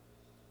know.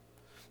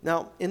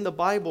 Now, in the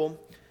Bible,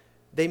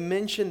 they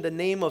mention the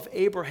name of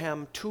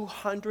Abraham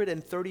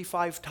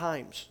 235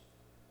 times.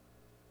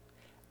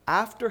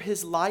 After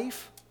his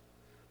life,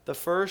 the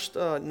first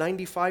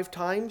 95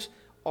 times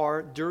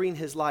are during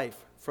his life.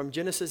 From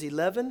Genesis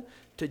 11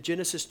 to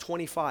Genesis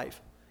 25.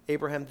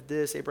 Abraham did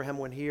this, Abraham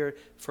went here,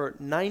 for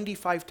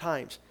 95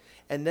 times.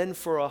 And then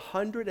for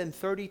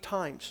 130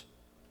 times,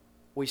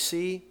 we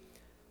see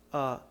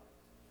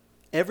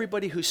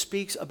everybody who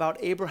speaks about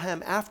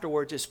Abraham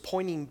afterwards is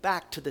pointing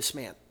back to this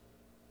man.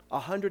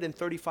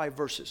 135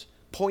 verses,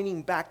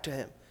 pointing back to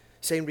him,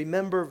 saying,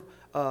 remember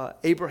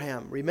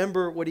Abraham,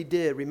 remember what he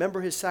did, remember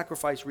his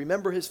sacrifice,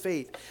 remember his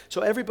faith.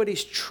 So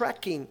everybody's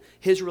tracking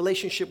his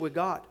relationship with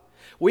God.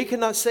 We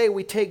cannot say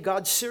we take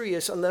God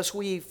serious unless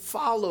we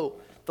follow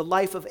the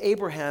life of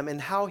Abraham and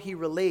how he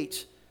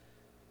relates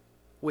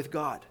with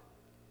God,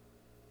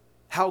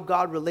 how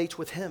God relates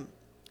with him,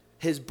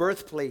 his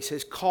birthplace,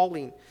 his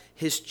calling,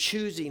 his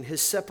choosing,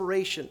 his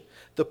separation,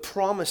 the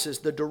promises,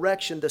 the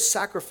direction, the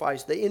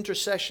sacrifice, the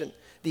intercession,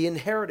 the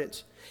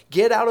inheritance.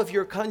 Get out of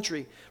your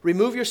country.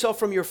 Remove yourself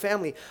from your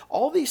family.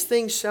 All these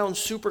things sound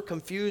super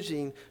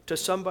confusing to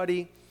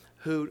somebody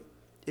who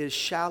is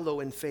shallow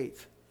in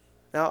faith.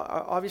 Now,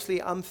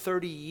 obviously, I'm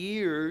 30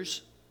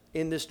 years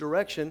in this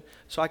direction,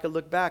 so I could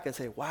look back and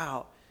say,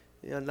 wow,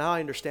 now I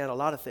understand a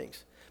lot of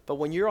things. But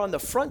when you're on the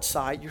front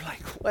side, you're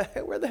like,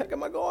 where the heck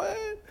am I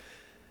going?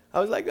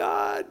 I was like,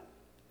 God,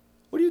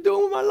 what are you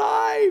doing with my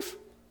life?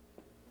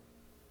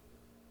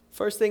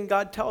 First thing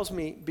God tells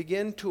me,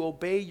 begin to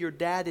obey your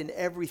dad in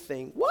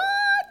everything. What?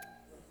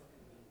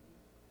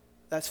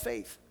 That's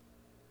faith.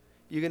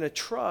 You're going to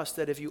trust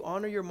that if you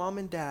honor your mom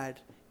and dad,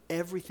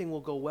 everything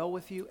will go well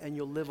with you and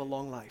you'll live a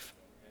long life.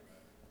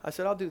 I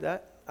said, I'll do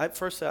that. At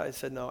first I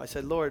said no. I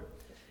said, Lord,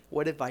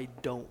 what if I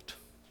don't?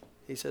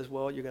 He says,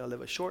 well, you're going to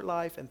live a short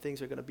life and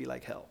things are going to be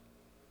like hell.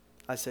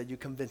 I said, you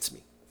convince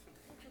me.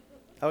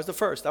 That was the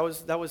first.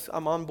 That was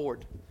I'm on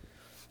board.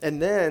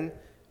 And then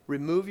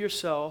remove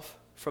yourself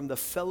from the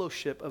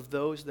fellowship of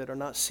those that are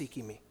not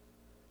seeking me.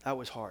 That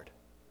was hard.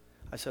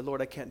 I said,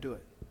 Lord, I can't do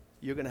it.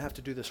 You're going to have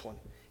to do this one.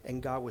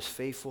 And God was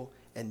faithful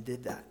and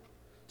did that.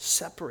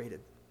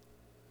 Separated.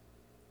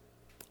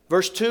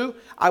 Verse 2,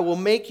 I will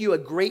make you a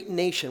great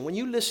nation. When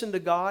you listen to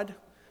God,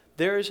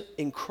 there's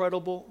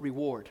incredible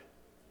reward.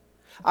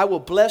 I will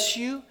bless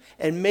you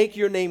and make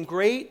your name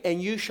great,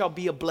 and you shall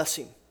be a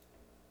blessing.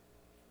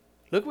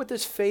 Look what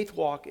this faith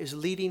walk is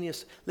leading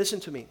us. Listen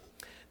to me.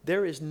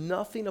 There is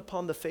nothing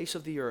upon the face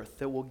of the earth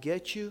that will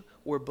get you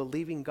where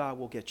believing God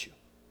will get you,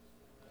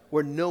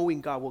 where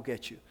knowing God will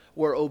get you,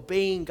 where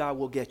obeying God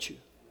will get you.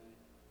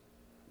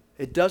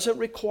 It doesn't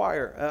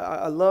require,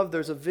 I love,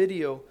 there's a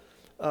video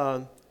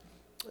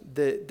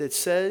that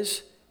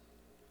says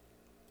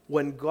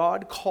when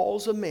God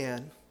calls a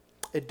man,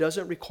 it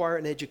doesn't require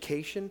an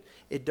education.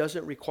 It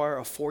doesn't require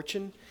a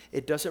fortune.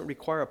 It doesn't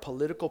require a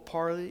political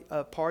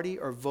party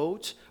or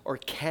votes or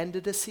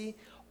candidacy.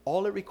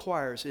 All it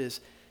requires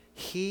is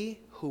he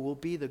who will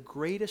be the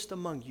greatest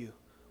among you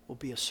will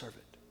be a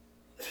servant.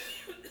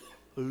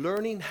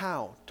 Learning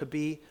how to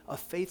be a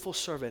faithful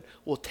servant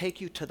will take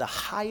you to the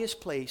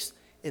highest place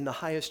in the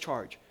highest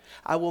charge.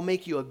 I will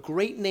make you a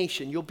great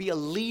nation. You'll be a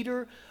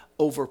leader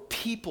over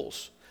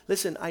peoples.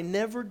 Listen, I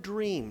never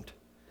dreamed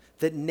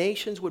that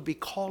nations would be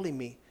calling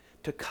me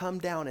to come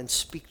down and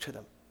speak to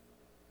them.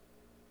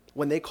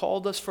 When they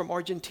called us from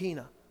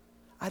Argentina,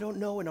 I don't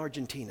know an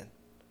Argentinian.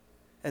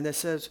 And that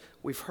says,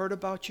 we've heard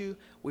about you.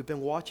 We've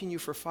been watching you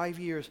for 5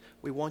 years.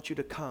 We want you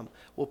to come.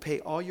 We'll pay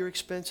all your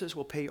expenses.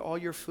 We'll pay all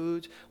your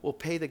foods. We'll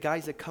pay the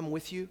guys that come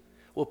with you.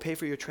 We'll pay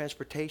for your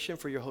transportation,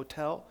 for your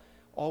hotel.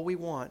 All we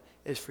want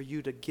is for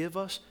you to give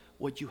us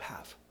what you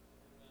have.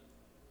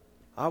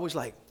 I was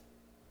like,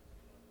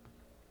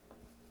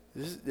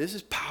 this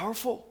is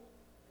powerful.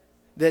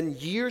 Then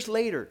years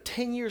later,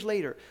 10 years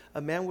later,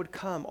 a man would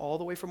come all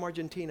the way from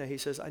Argentina. He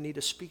says, I need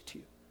to speak to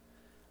you.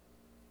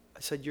 I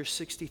said, you're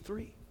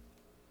 63.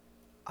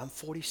 I'm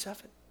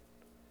 47.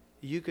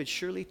 You could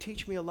surely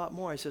teach me a lot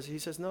more. He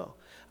says, no,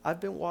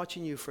 I've been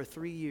watching you for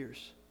 3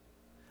 years.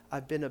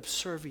 I've been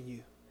observing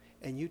you,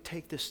 and you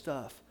take this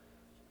stuff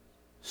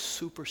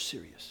super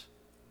serious.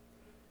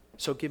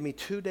 So give me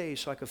 2 days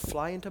so I could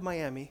fly into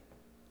Miami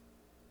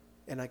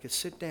and I could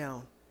sit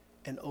down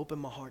and open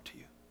my heart to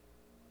you.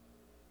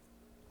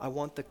 I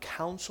want the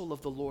counsel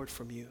of the Lord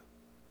from you.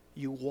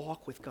 You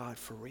walk with God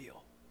for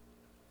real.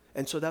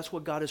 And so that's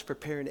what God is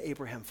preparing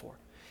Abraham for.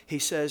 He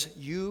says,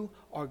 you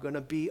are going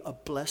to be a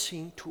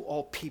blessing to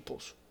all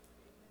peoples.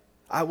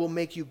 I will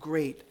make you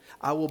great.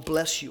 I will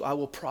bless you. I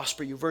will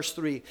prosper you. Verse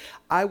 3,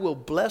 I will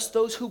bless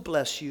those who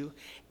bless you,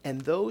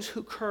 and those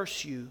who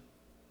curse you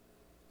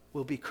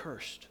will be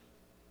cursed.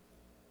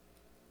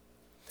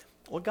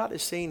 What God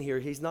is saying here,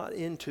 he's not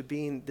into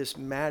being this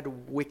mad,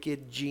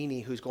 wicked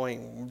genie who's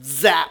going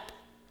zap.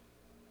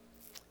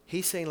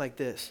 He's saying like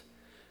this,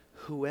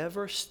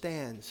 whoever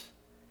stands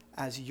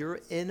as your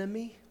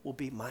enemy will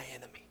be my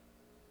enemy.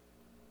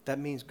 That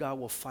means God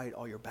will fight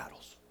all your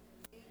battles.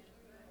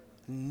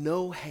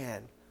 No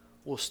hand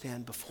will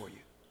stand before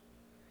you.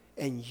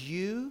 And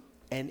you,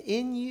 and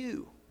in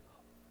you,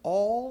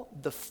 all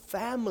the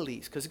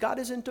families, because God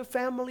is into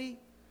family.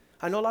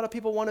 I know a lot of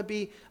people want to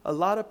be a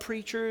lot of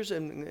preachers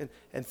and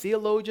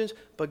theologians,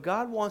 but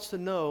God wants to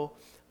know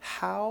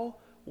how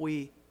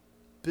we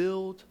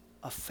build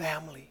a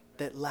family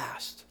that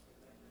lasts.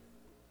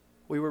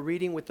 We were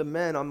reading with the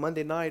men on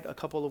Monday night a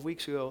couple of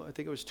weeks ago, I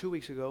think it was 2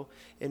 weeks ago,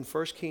 in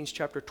 1 Kings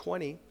chapter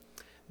 20,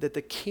 that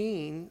the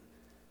king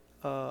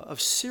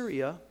of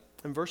Syria,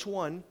 in verse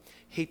 1,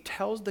 he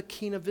tells the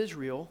king of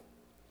Israel,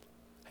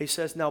 he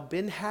says, now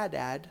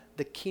Ben-Hadad,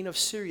 the king of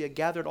Syria,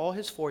 gathered all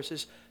his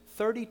forces,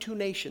 32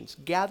 nations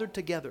gathered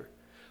together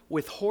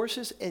with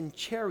horses and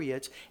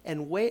chariots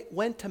and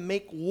went to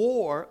make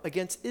war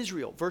against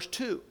Israel. Verse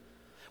 2,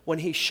 when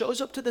he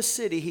shows up to the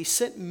city, he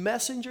sent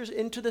messengers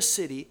into the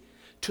city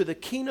to the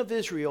king of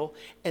Israel,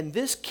 and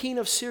this king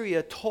of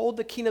Syria told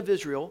the king of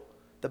Israel,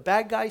 the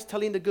bad guys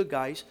telling the good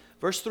guys,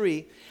 verse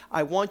 3,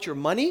 I want your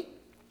money,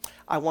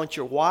 I want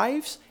your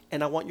wives,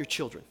 and I want your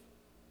children.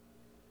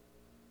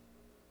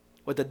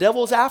 What the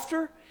devil's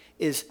after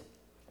is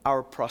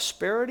our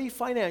prosperity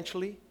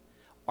financially,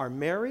 our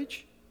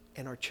marriage,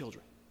 and our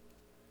children.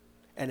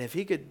 And if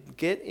he could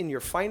get in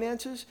your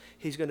finances,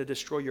 he's going to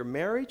destroy your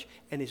marriage,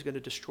 and he's going to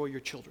destroy your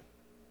children.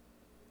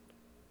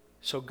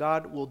 So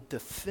God will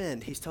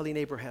defend. He's telling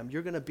Abraham,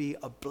 you're going to be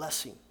a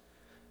blessing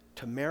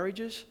to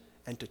marriages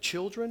and to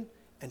children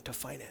and to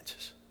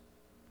finances.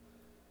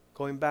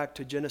 Going back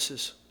to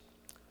Genesis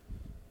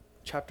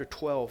chapter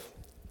 12.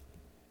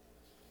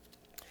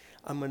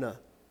 I'm going to,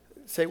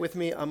 say it with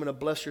me, I'm going to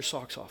bless your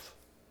socks off.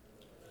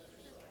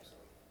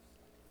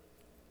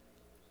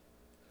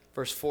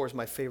 Verse 4 is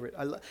my favorite.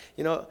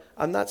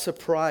 I'm not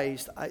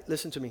surprised.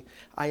 Listen to me.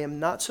 I am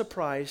not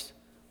surprised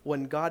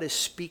when God is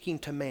speaking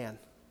to man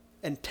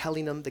and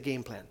telling him the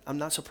game plan. I'm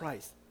not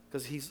surprised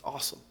because he's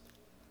awesome.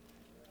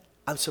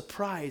 I'm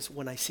surprised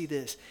when I see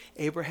this.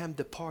 Abraham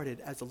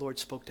departed as the Lord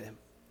spoke to him.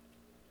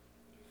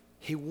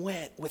 He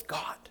went with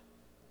God.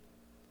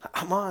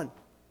 I'm on.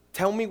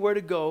 Tell me where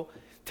to go.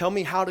 Tell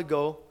me how to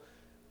go.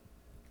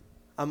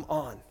 I'm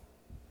on.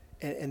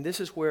 And this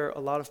is where a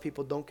lot of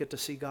people don't get to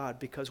see God,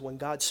 because when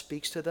God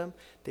speaks to them,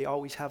 they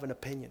always have an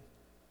opinion.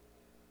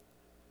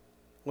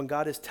 When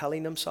God is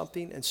telling them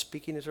something and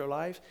speaking into their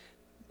life,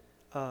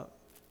 2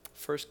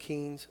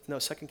 Kings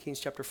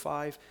chapter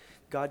 5,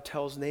 God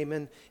tells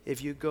Naaman,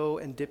 if you go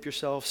and dip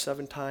yourself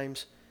 7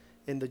 times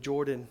in the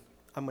Jordan,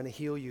 I'm going to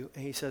heal you.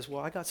 And he says,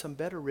 well, I got some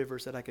better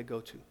rivers that I could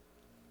go to.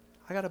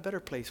 I got a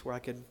better place where I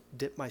can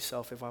dip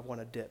myself if I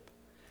want to dip.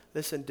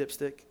 Listen,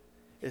 dipstick,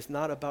 it's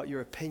not about your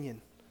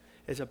opinion.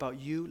 It's about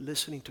you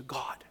listening to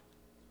God.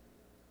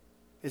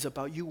 It's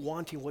about you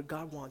wanting what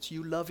God wants,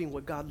 you loving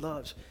what God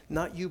loves,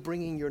 not you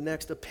bringing your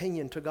next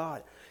opinion to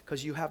God,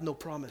 because you have no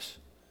promise.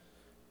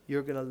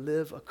 You're going to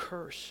live a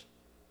curse.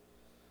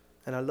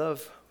 And I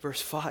love verse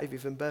 5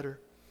 even better.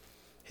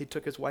 He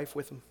took his wife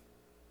with him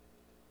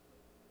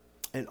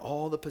and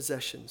all the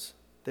possessions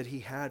that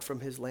he had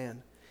from his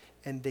land,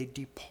 and they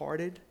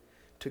departed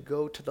to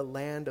go to the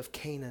land of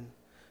Canaan.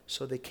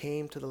 So they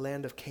came to the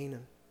land of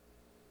Canaan.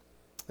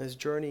 This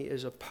journey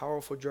is a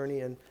powerful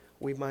journey, and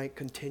we might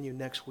continue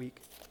next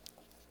week.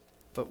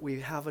 But we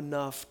have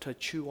enough to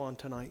chew on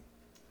tonight.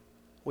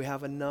 We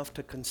have enough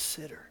to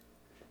consider.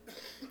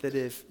 That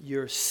if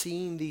you're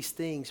seeing these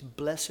things,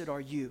 blessed are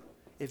you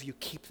if you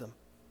keep them.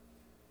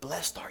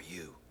 Blessed are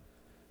you.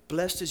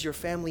 Blessed is your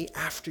family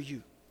after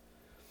you.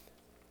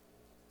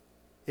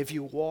 If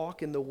you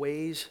walk in the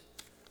ways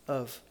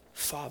of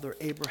Father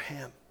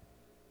Abraham.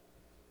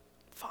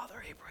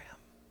 Father Abraham.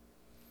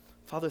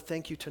 Father,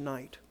 thank you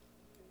tonight.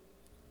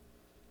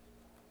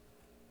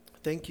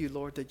 Thank you,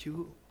 Lord, that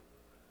you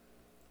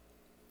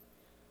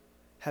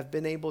have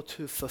been able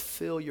to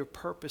fulfill your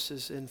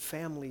purposes in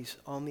families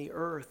on the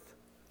earth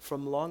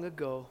from long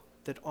ago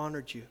that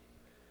honored you.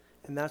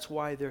 And that's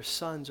why their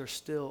sons are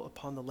still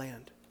upon the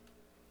land.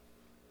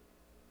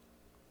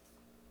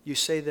 You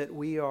say that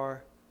we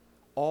are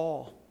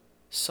all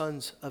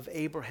sons of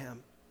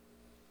Abraham,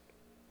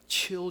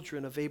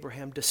 children of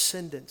Abraham,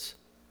 descendants,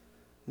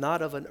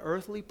 not of an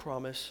earthly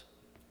promise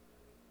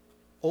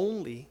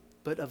only,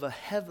 but of a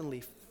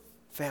heavenly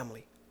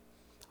family,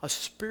 a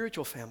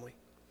spiritual family.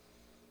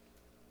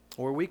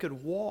 Or we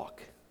could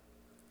walk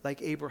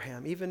like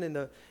Abraham, even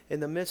in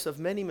the midst of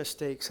many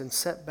mistakes and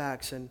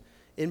setbacks and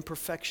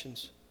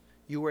imperfections.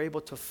 You were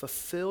able to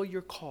fulfill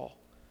your call.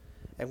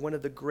 And one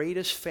of the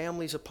greatest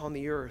families upon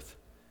the earth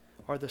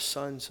are the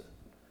sons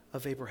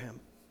of Abraham.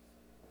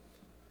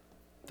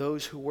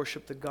 Those who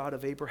worship the God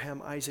of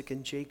Abraham, Isaac,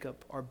 and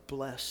Jacob are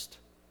blessed,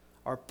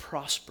 are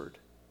prospered,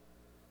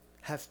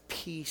 have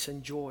peace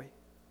and joy.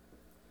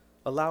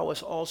 Allow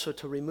us also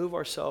to remove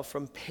ourselves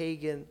from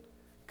pagan,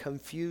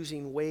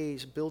 confusing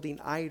ways, building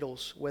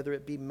idols, whether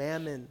it be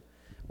mammon,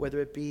 whether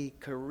it be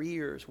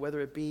careers, whether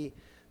it be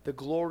the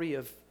glory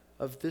of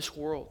this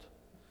world,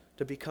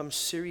 to become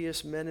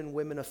serious men and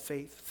women of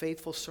faith,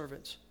 faithful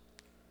servants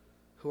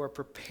who are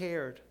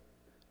prepared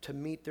to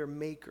meet their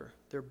Maker,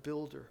 their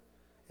Builder,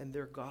 and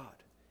their God.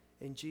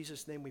 In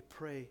Jesus' name we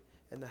pray,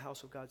 and the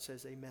house of God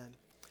says amen.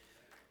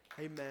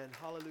 Amen.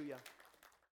 Hallelujah.